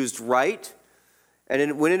it is used right.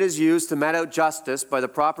 And when it is used to met out justice by the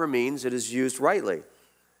proper means, it is used rightly.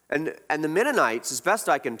 And the Mennonites, as best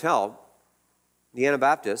I can tell, the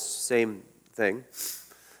Anabaptists, same thing.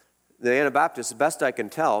 The Anabaptists, as best I can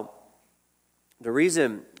tell, the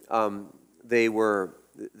reason they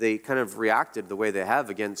kind of reacted the way they have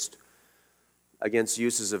against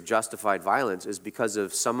uses of justified violence is because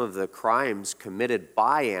of some of the crimes committed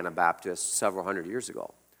by Anabaptists several hundred years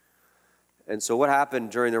ago. And so what happened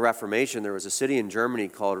during the Reformation, there was a city in Germany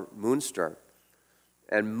called Münster,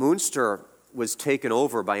 and Münster was taken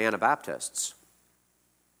over by Anabaptists.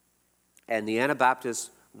 And the Anabaptists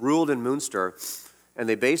ruled in Münster, and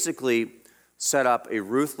they basically set up a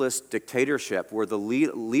ruthless dictatorship where the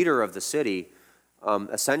leader of the city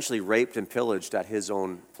essentially raped and pillaged at his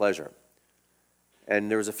own pleasure.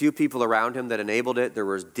 And there was a few people around him that enabled it. There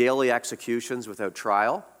was daily executions without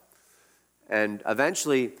trial. And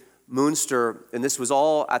eventually, Münster, and this was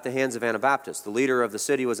all at the hands of Anabaptists. The leader of the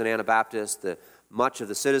city was an Anabaptist. Much of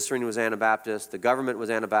the citizenry was Anabaptist. The government was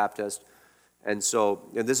Anabaptist. And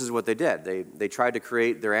this is what they did. They tried to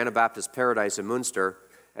create their Anabaptist paradise in Münster,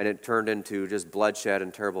 and it turned into just bloodshed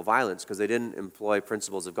and terrible violence because they didn't employ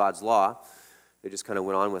principles of God's law. They just kind of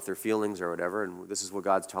went on with their feelings or whatever, and this is what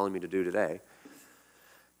God's telling me to do today.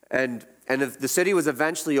 And if the city was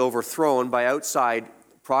eventually overthrown by outside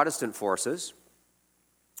Protestant forces.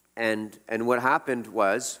 And what happened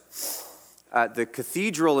was, the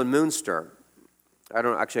cathedral in Münster, I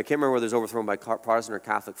can't remember whether it was overthrown by Protestant or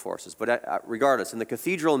Catholic forces, but regardless, in the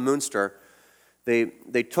cathedral in Münster,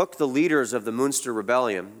 they took the leaders of the Münster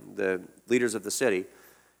rebellion, the leaders of the city,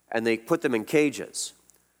 and they put them in cages.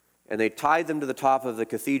 And they tied them to the top of the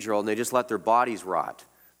cathedral, and they just let their bodies rot.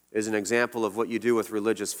 Is an example of what you do with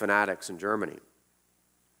religious fanatics in Germany.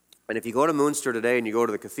 And if you go to Münster today and you go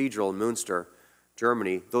to the cathedral in Münster,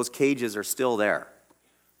 Germany, those cages are still there.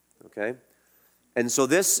 Okay? And so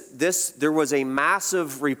there was a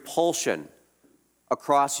massive repulsion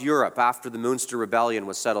across Europe after the Münster rebellion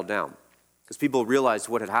was settled down, because people realized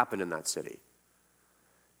what had happened in that city.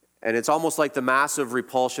 And it's almost like the massive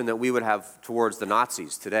repulsion that we would have towards the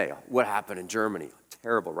Nazis today. What happened in Germany?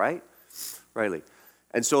 Terrible, right? Rightly.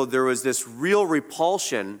 And so there was this real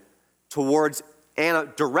repulsion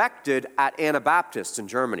directed at Anabaptists in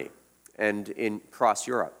Germany and across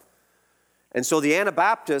Europe. And so the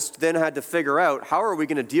Anabaptists then had to figure out, how are we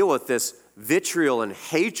going to deal with this vitriol and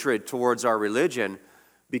hatred towards our religion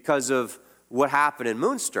because of what happened in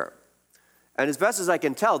Münster? And as best as I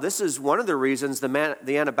can tell, this is one of the reasons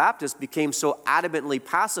the Anabaptists became so adamantly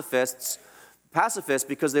pacifist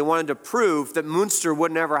because they wanted to prove that Münster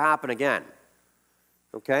would never happen again.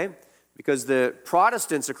 Okay? Because the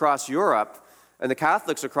Protestants across Europe and the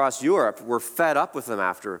Catholics across Europe were fed up with them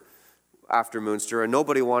after Münster, and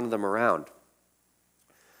nobody wanted them around.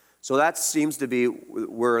 So that seems to be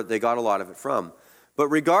where they got a lot of it from. But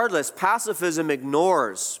regardless, pacifism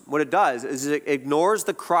ignores, what it does is it ignores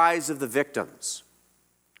the cries of the victims.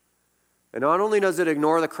 And not only does it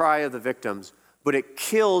ignore the cry of the victims, but it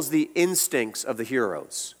kills the instincts of the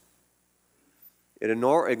heroes. It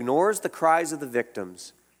ignores the cries of the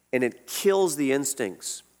victims, and it kills the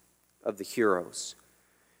instincts of the heroes.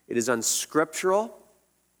 It is unscriptural.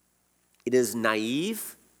 It is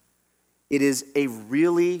naive. It is a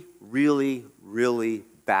really, really, really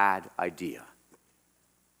bad idea.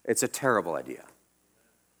 It's a terrible idea.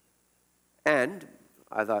 And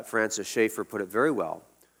I thought Francis Schaeffer put it very well.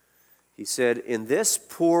 He said, in this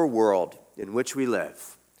poor world in which we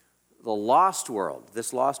live, this lost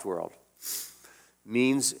world,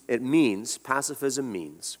 pacifism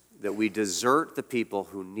means that we desert the people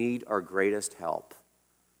who need our greatest help.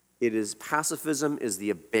 Pacifism is the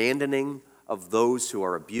abandoning of those who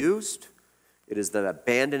are abused. It is the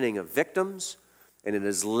abandoning of victims, and it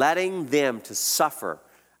is letting them to suffer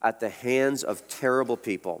at the hands of terrible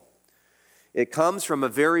people. It comes from a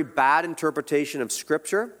very bad interpretation of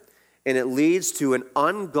Scripture, and it leads to an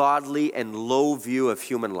ungodly and low view of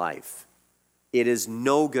human life. It is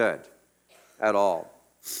no good at all.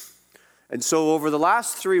 And so over the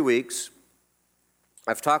last 3 weeks,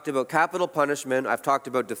 I've talked about capital punishment, I've talked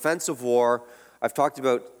about defensive war, I've talked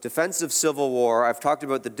about defensive civil war, I've talked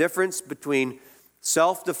about the difference between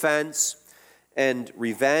self-defense and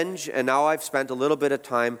revenge, and now I've spent a little bit of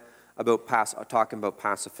time talking about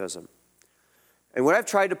pacifism. And what I've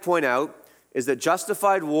tried to point out is that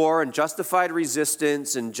justified war and justified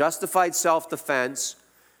resistance and justified self-defense,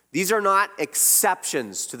 these are not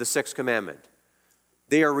exceptions to the Sixth Commandment.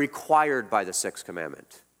 They are required by the Sixth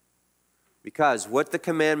Commandment. Because what the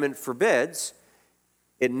commandment forbids,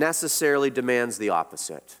 it necessarily demands the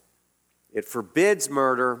opposite. It forbids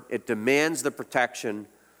murder. It demands the protection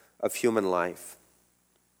of human life.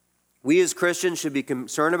 We as Christians should be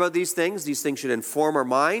concerned about these things. These things should inform our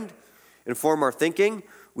mind, inform our thinking.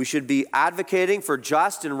 We should be advocating for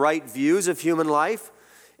just and right views of human life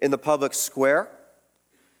in the public square.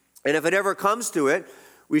 And if it ever comes to it,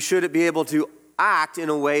 we should be able to act in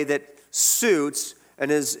a way that suits and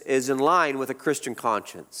is in line with a Christian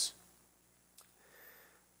conscience.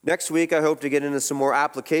 Next week, I hope to get into some more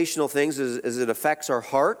applicational things as it affects our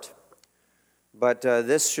heart. But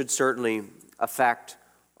this should certainly affect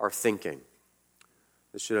our thinking.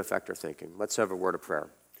 This should affect our thinking. Let's have a word of prayer.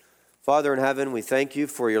 Father in heaven, we thank you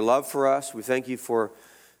for your love for us. We thank you for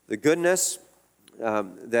the goodness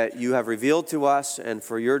that you have revealed to us and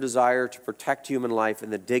for your desire to protect human life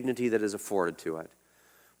and the dignity that is afforded to it.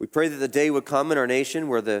 We pray that the day would come in our nation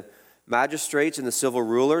where the magistrates and the civil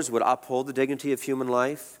rulers would uphold the dignity of human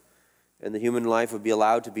life, and the human life would be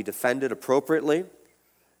allowed to be defended appropriately,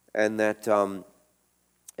 and that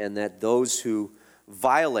those who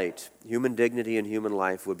violate human dignity and human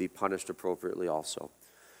life would be punished appropriately also.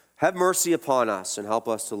 Have mercy upon us and help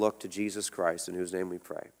us to look to Jesus Christ, in whose name we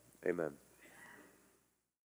pray. Amen.